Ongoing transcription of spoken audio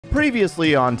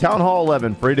Previously on Town Hall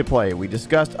 11 Free to Play, we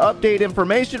discussed update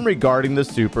information regarding the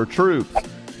Super Troops.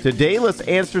 Today, let's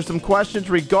answer some questions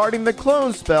regarding the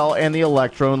clone spell and the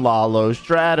Electrone LaLoon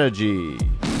strategy.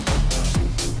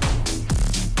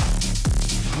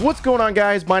 What's going on,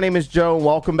 guys? My name is Joe, and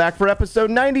welcome back for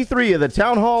episode 93 of the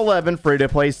Town Hall 11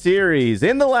 Free-to-Play series.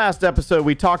 In the last episode,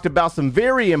 we talked about some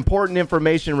very important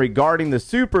information regarding the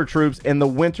Super Troops and the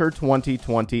Winter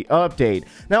 2020 update.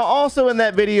 Now, also in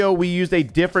that video, we used a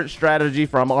different strategy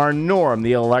from our norm,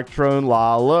 the Electrone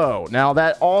LaLoon. Now,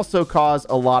 that also caused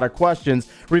a lot of questions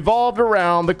revolved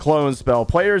around the clone spell.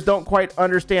 Players don't quite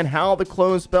understand how the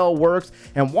clone spell works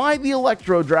and why the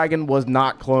Electro Dragon was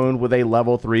not cloned with a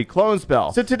level 3 clone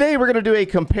spell. So today we're going to do a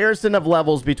comparison of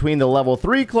levels between the level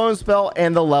 3 clone spell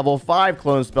and the level 5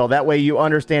 clone spell. That way you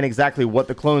understand exactly what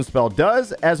the clone spell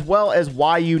does, as well as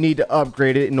why you need to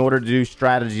upgrade it in order to do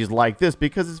strategies like this,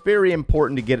 because it's very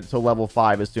important to get it to level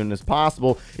 5 as soon as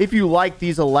possible if you like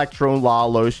these Electrone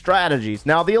LaLoon strategies.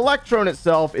 Now, the Electron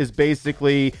itself is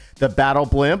basically the Battle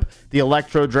Blimp, the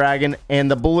Electro Dragon, and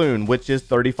the Balloon, which is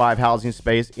 35 housing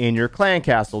space in your clan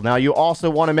castle. Now, you also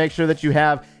want to make sure that you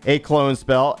have a clone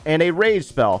spell and a rage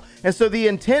spell. And so the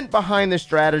intent behind this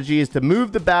strategy is to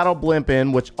move the Battle Blimp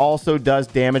in, which also does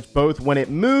damage both when it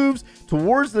moves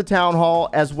towards the town hall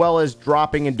as well as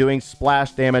dropping and doing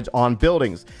splash damage on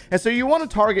buildings. And so you want to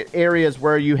target areas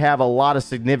where you have a lot of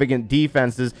significant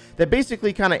defenses that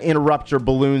basically kind of interrupt your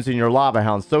balloons and your lava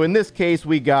hounds. So in this case,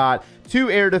 we got 2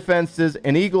 air defenses,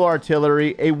 an eagle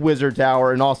artillery, a wizard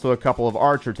tower, and also a couple of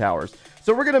archer towers.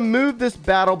 So we're going to move this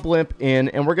Battle Blimp in,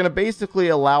 and we're going to basically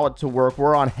allow it to work.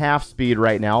 We're on half speed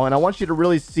right now, and I want you to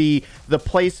really see the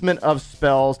placement of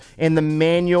spells and the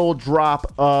manual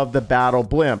drop of the Battle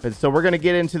Blimp. And so we're going to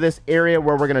get into this area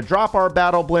where we're going to drop our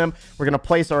Battle Blimp. We're going to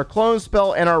place our clone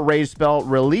spell and our rage spell,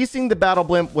 releasing the Battle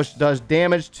Blimp, which does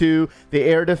damage to the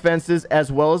air defenses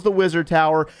as well as the wizard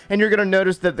tower. And you're going to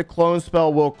notice that the clone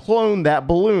spell will clone that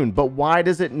balloon. But why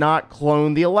does it not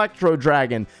clone the Electro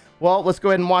Dragon? Well, let's go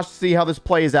ahead and watch to see how this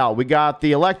plays out. We got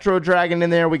the Electro Dragon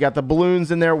in there. We got the balloons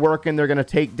in there working. They're going to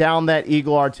take down that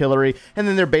eagle artillery, and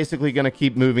then they're basically going to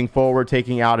keep moving forward,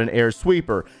 taking out an air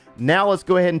sweeper. Now let's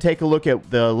go ahead and take a look at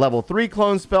the level 3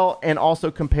 clone spell and also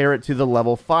compare it to the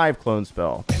level 5 clone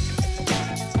spell.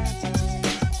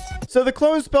 So the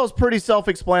clone spell is pretty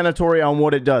self-explanatory on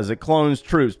what it does. It clones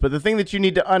troops, but the thing that you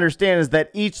need to understand is that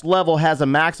each level has a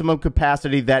maximum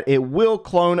capacity that it will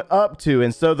clone up to.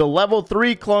 And so the level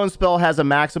 3 clone spell has a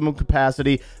maximum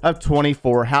capacity of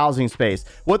 24 housing space.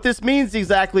 What this means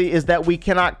exactly is that we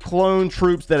cannot clone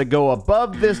troops that go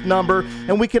above this number,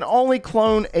 and we can only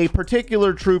clone a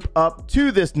particular troop up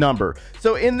to this number.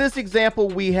 So in this example,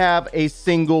 we have a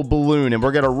single balloon, and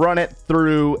we're going to run it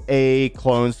through a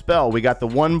clone spell. We got the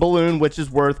one balloon, which is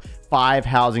worth 5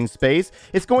 housing space.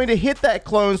 It's going to hit that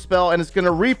clone spell, and it's going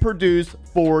to reproduce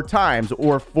 4 times,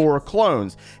 or 4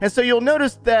 clones. And so you'll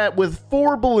notice that with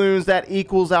 4 balloons, that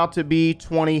equals out to be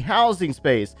 20 housing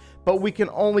space. But we can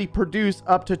only produce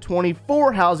up to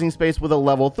 24 housing space with a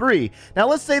level 3. Now,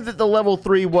 let's say that the level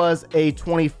 3 was a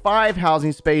 25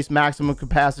 housing space maximum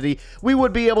capacity. We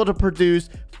would be able to produce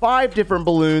 5 different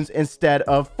balloons instead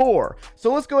of 4.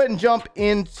 So let's go ahead and jump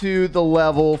into the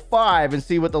level 5 and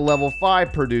see what the level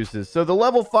 5 produces. So the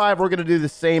level 5, we're going to do the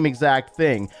same exact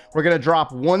thing. We're going to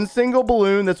drop one single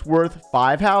balloon that's worth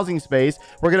 5 housing space.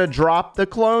 We're going to drop the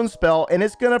clone spell, and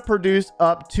it's going to produce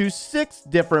up to 6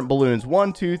 different balloons.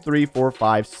 1, 2, 3, 4,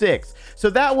 5, 6.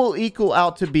 So that will equal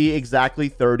out to be exactly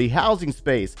 30 housing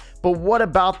space. But what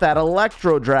about that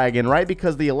Electro Dragon, right?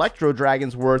 Because the Electro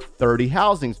Dragon's worth 30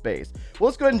 housing space. Well,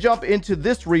 let's go ahead and jump into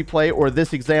this replay, or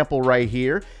this example right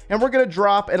here, and we're going to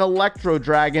drop an Electro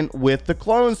Dragon with the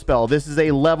clone spell. This is a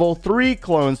level 3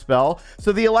 clone spell.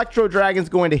 So the Electro Dragon's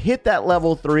going to hit that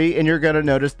level 3, and you're going to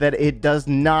notice that it does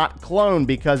not clone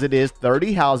because it is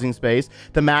 30 housing space.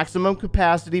 The maximum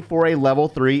capacity for a level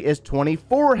 3 is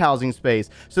 24 housing space.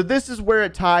 So this is where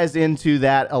it ties into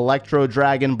that Electro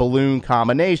Dragon balloon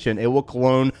combination. It will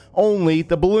clone only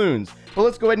the balloons. But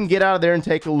let's go ahead and get out of there and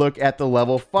take a look at the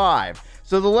level 5.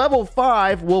 So the level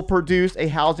 5 will produce a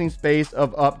housing space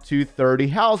of up to 30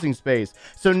 housing space.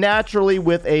 So naturally,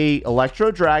 with a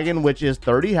Electro Dragon, which is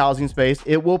 30 housing space,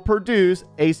 it will produce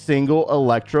a single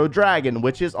Electro Dragon,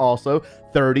 which is also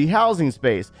 30 housing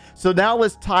space. So now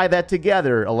let's tie that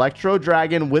together. Electro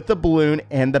Dragon with the balloon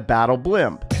and the Battle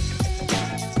Blimp.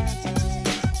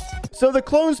 So the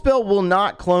clone spell will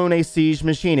not clone a siege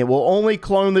machine. It will only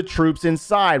clone the troops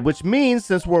inside, which means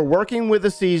since we're working with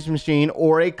a siege machine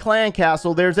or a clan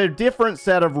castle, there's a different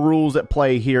set of rules at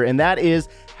play here, and that is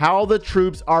how the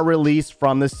troops are released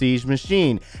from the siege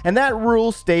machine. And that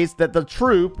rule states that the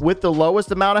troop with the lowest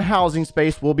amount of housing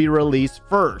space will be released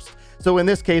first. So in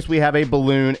this case, we have a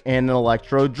balloon and an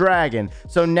electro dragon.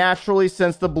 So naturally,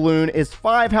 since the balloon is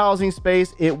 5 housing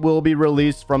space, it will be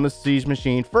released from the siege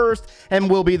machine first and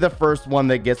will be the first one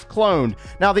that gets cloned.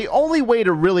 Now, the only way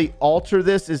to really alter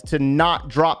this is to not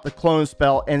drop the clone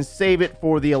spell and save it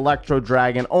for the electro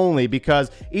dragon only,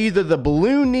 because either the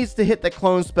balloon needs to hit the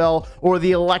clone spell or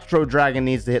the electro dragon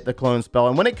needs to hit the clone spell.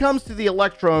 And when it comes to the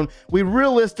electron, we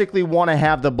realistically want to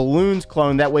have the balloons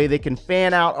cloned. That way they can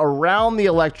fan out around the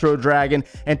electro dragon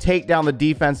and take down the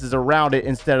defenses around it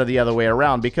instead of the other way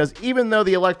around, because even though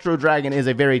the electro dragon is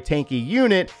a very tanky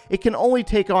unit, it can only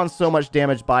take on so much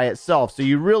damage by itself. So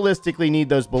you realistically need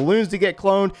those balloons to get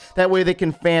cloned. That way they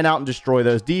can fan out and destroy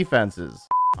those defenses.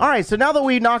 Alright, so now that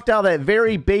we knocked out that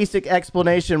very basic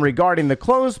explanation regarding the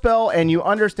clone spell, and you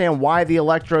understand why the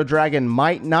Electro Dragon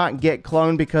might not get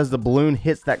cloned because the balloon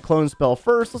hits that clone spell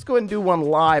first, let's go ahead and do one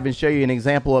live and show you an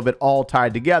example of it all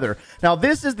tied together. Now,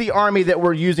 this is the army that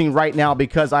we're using right now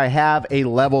because I have a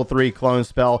level 3 clone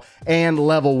spell and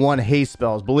level 1 haste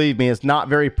spells. Believe me, it's not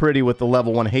very pretty with the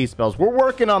level 1 haste spells. We're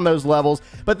working on those levels,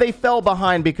 but they fell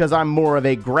behind because I'm more of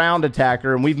a ground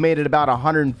attacker, and we've made it about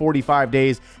 145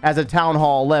 days as a Town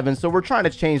Hall 11, so we're trying to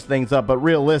change things up, but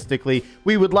realistically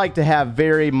we would like to have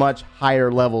very much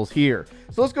higher levels here.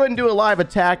 So let's go ahead and do a live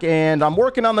attack, and I'm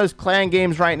working on those clan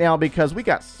games right now because we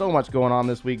got so much going on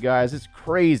this week, guys. It's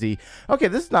crazy. Okay,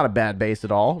 this is not a bad base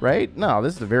at all, right? No,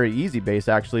 this is a very easy base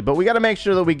actually, but we got to make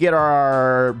sure that we get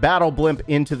our battle blimp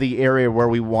into the area where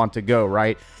we want to go,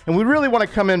 right? And we really want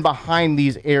to come in behind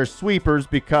these air sweepers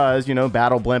because, you know,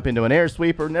 battle blimp into an air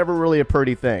sweeper, never really a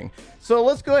pretty thing. So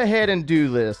let's go ahead and do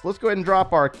this. Let's go ahead and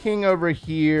drop our king over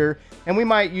here, and we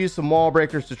might use some wall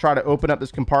breakers to try to open up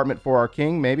this compartment for our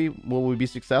king. Maybe. Will we be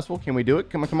successful? Can we do it?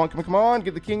 Come on, come on, come on, come on.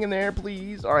 Get the king in there,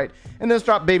 please. All right. And let's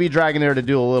drop baby dragon there to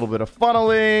do a little bit of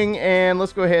funneling, and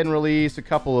let's go ahead and release a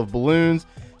couple of balloons.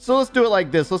 So let's do it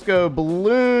like this. Let's go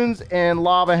balloons and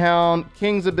lava hound,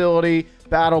 king's ability,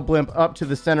 battle blimp up to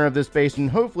the center of this base,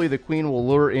 and hopefully the queen will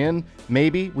lure in.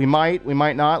 Maybe. We might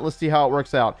not. Let's see how it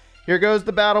works out. Here goes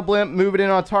the battle blimp. Move it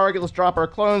in on target. Let's drop our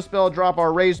clone spell, drop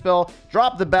our rage spell,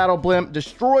 drop the battle blimp,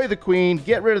 destroy the queen,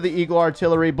 get rid of the eagle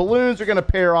artillery. Balloons are going to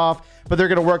pair off, but they're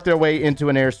going to work their way into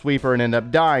an air sweeper and end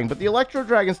up dying. But the electro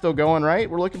dragon's still going, right?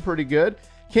 We're looking pretty good.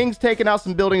 King's taking out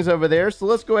some buildings over there, so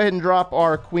let's go ahead and drop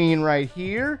our queen right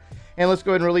here. And let's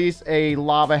go ahead and release a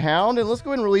lava hound, and let's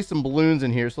go ahead and release some balloons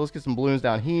in here. So let's get some balloons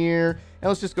down here, and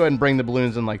let's just go ahead and bring the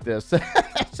balloons in like this.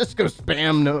 Let's just go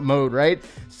spam mode, right?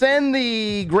 Send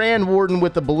the Grand Warden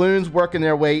with the balloons working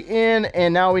their way in,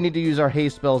 and now we need to use our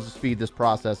haste spells to speed this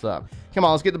process up. Come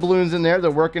on, let's get the balloons in there. They're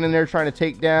working in there trying to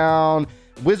take down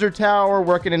Wizard Tower,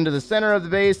 working into the center of the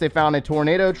base. They found a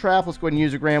tornado trap. Let's go ahead and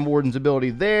use a Grand Warden's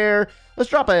ability there. Let's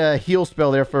drop a heal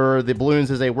spell there for the balloons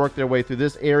as they work their way through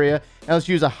this area. And let's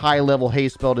use a high-level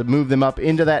haste spell to move them up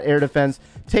into that air defense,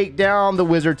 take down the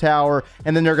Wizard Tower,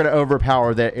 and then they're going to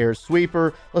overpower that air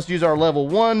sweeper. Let's use our level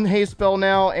 1 haste spell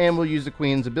now, and we'll use the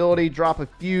queen's ability. Drop a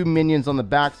few minions on the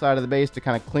back side of the base to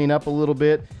kind of clean up a little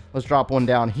bit. Let's drop one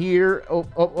down here. Oh,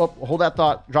 hold that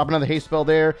thought. Drop another haste spell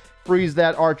there. Freeze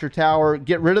that archer tower.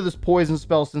 Get rid of this poison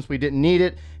spell since we didn't need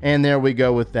it. And there we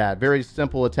go with that. Very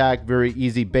simple attack, very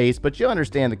easy base, but you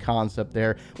understand the concept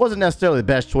there. Wasn't necessarily the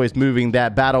best choice moving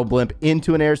that battle blimp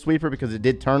into an air sweeper because it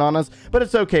did turn on us, but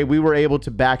it's okay. We were able to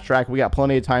backtrack. We got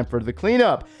plenty of time for the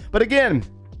cleanup. But again,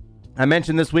 I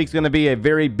mentioned this week's going to be a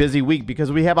very busy week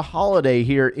because we have a holiday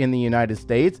here in the United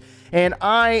States, and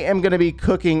I am going to be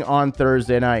cooking on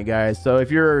Thursday night, guys. So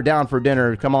if you're down for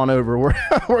dinner, come on over. We're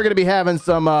going to be having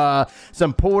some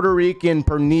Puerto Rican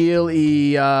pernil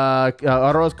y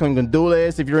arroz con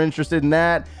gandules if you're interested in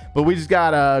that. But we just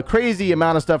got a crazy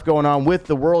amount of stuff going on with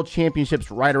the World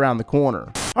Championships right around the corner.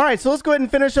 All right, so let's go ahead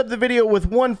and finish up the video with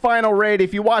one final raid.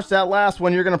 If you watched that last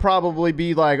one, you're going to probably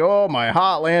be like, oh, my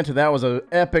hot lantern, that was an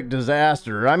epic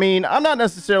disaster. I mean, I'm not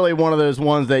necessarily one of those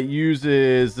ones that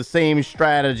uses the same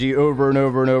strategy over and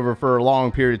over and over for a long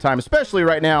period of time, especially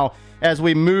right now. As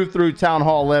we move through Town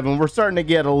Hall 11, we're starting to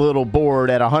get a little bored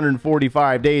at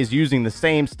 145 days using the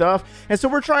same stuff. And so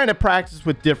we're trying to practice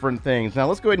with different things. Now,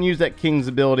 let's go ahead and use that King's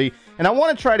ability. And I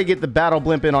want to try to get the battle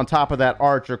blimp in on top of that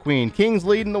archer queen. King's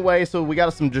leading the way, so we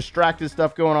got some distracted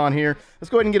stuff going on here.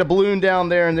 Let's go ahead and get a balloon down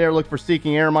there and there. Look for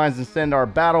seeking air mines and send our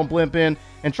battle blimp in.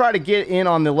 And try to get in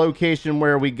on the location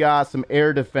where we got some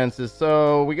air defenses.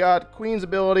 So we got Queen's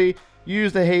ability.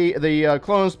 use the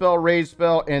clone spell, rage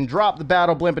spell, and drop the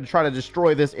battle blimp and try to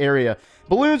destroy this area.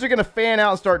 Balloons are going to fan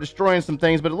out and start destroying some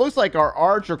things, but it looks like our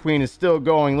Archer Queen is still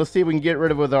going. Let's see if we can get rid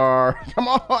of it with our... Come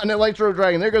on, Electro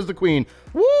Dragon. There goes the Queen.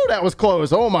 Woo, that was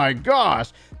close. Oh my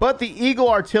gosh. But the Eagle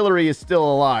Artillery is still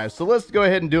alive. So let's go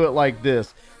ahead and do it like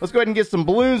this. Let's go ahead and get some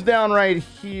balloons down right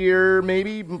here.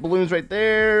 Maybe balloons right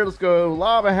there. Let's go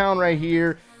Lava Hound right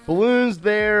here. Balloons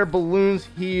there, balloons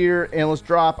here, and let's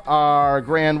drop our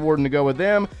Grand Warden to go with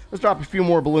them. Let's drop a few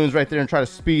more balloons right there and try to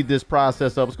speed this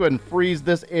process up. Let's go ahead and freeze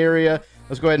this area.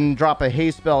 Let's go ahead and drop a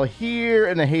haste spell here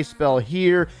and a haste spell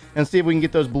here and see if we can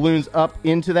get those balloons up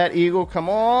into that Eagle. Come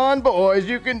on, boys,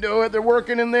 you can do it. They're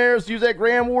working in there. Let's use that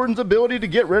Grand Warden's ability to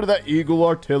get rid of that Eagle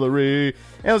Artillery.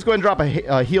 And let's go ahead and drop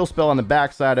a heal spell on the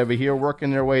backside over here,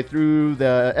 working their way through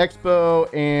the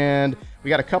Expo, and we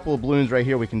got a couple of balloons right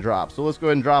here we can drop. So let's go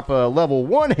ahead and drop a level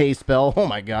 1 haste spell. Oh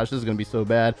my gosh, this is going to be so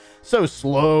bad. So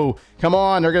slow. Come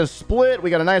on, they're going to split. We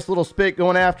got a nice little spit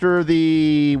going after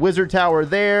the Wizard Tower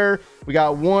there. We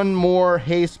got one more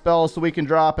haste spell, so we can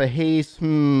drop a haste.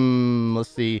 Let's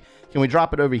see. Can we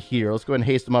drop it over here? Let's go ahead and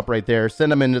haste them up right there.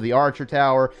 Send them into the Archer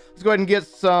Tower. Let's go ahead and get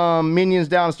some minions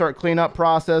down and start cleanup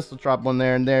process. Let's drop one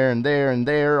there and there and there and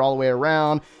there all the way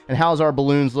around. And how's our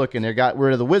balloons looking? They got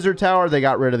rid of the Wizard Tower. They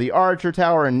got rid of the Archer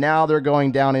Tower. And now they're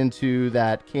going down into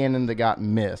that cannon that got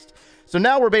missed. So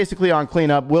now we're basically on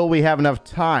cleanup. Will we have enough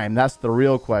time? That's the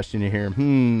real question here.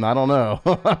 I don't know.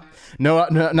 No,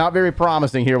 not very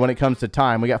promising here when it comes to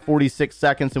time. We got 46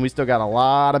 seconds and we still got a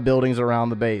lot of buildings around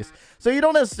the base. So you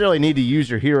don't necessarily need to use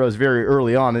your heroes very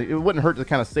early on. It wouldn't hurt to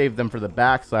kind of save them for the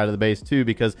back side of the base too,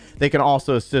 because they can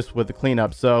also assist with the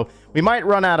cleanup. So we might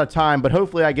run out of time, but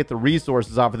hopefully I get the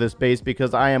resources off of this base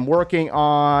because I am working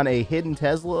on a hidden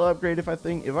Tesla upgrade. If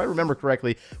I remember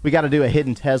correctly, we got to do a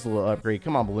hidden Tesla upgrade.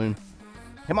 Come on, Balloon.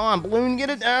 Come on, Balloon, get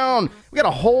it down. We got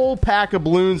a whole pack of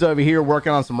balloons over here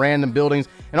working on some random buildings.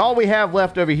 And all we have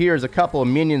left over here is a couple of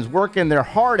minions working their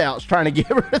heart out trying to get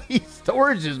rid of these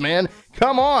storages, man.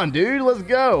 Come on, dude, let's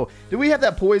go. Did we have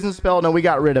that poison spell? No, we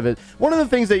got rid of it. One of the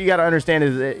things that you got to understand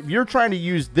is that if you're trying to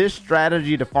use this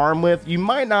strategy to farm with, you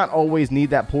might not always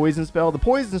need that poison spell. The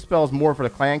poison spell is more for the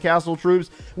clan castle troops,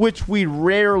 which we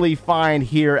rarely find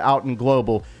here out in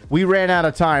global. We ran out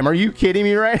of time. Are you kidding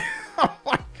me, right? Oh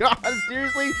my God,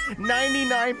 seriously?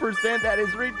 99%? That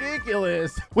is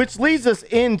ridiculous. Which leads us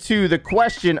into the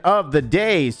question of the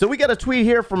day. So we got a tweet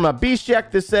here from a Beastjack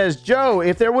that says, Joe,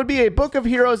 if there would be a book of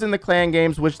heroes in the clan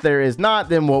games, which there is not,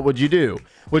 then what would you do?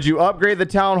 Would you upgrade the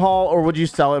town hall or would you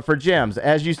sell it for gems?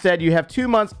 As you said, you have 2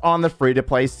 months on the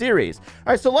free-to-play series.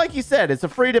 All right, so like you said, it's a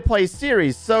free-to-play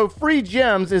series, so free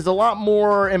gems is a lot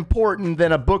more important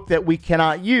than a book that we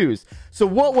cannot use. So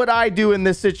what would I do in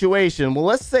this situation? Well,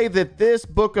 let's say that this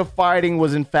book of fighting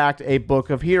was in fact a book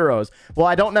of heroes. Well,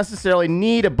 I don't necessarily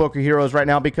need a book of heroes right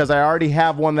now because I already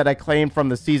have one that I claimed from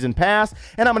the season pass,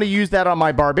 and I'm going to use that on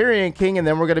my Barbarian King, and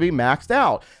then we're going to be maxed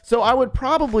out. So I would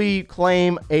probably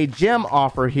claim a gem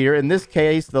offer here. In this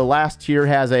case, the last tier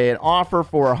has an offer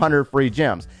for 100 free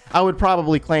gems. I would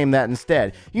probably claim that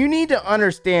instead. You need to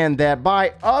understand that by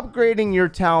upgrading your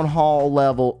town hall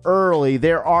level early,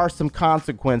 there are some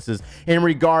consequences in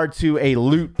regard to a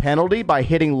loot penalty by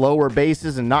hitting lower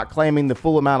bases and not claiming the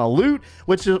full amount of loot,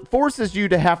 which forces you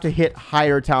to have to hit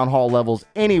higher town hall levels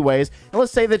anyways. And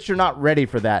let's say that you're not ready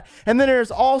for that. And then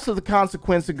there's also the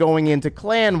consequence of going into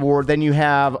clan war. Then you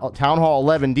have town hall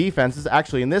 11 defenses.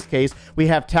 Actually, in this case, we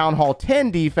have town hall 10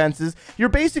 defenses. You're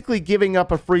basically giving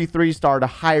up a free 3-star to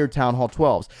higher town hall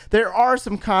 12s. There are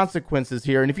some consequences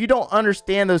here, and if you don't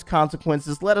understand those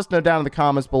consequences, let us know down in the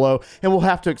comments below, and we'll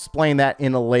have to explain that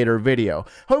in a later video.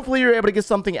 Hopefully you're able to get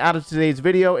something out of today's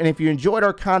video, and if you enjoyed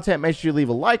our content, make sure you leave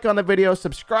a like on the video,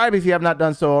 subscribe if you have not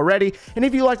done so already, and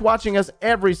if you like watching us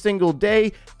every single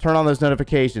day, turn on those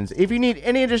notifications. If you need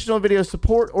any additional video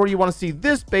support or you want to see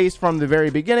this base from the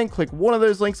very beginning, click one of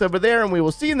those links over there, and we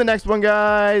will see you in the next one,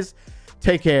 guys.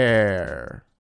 Take care.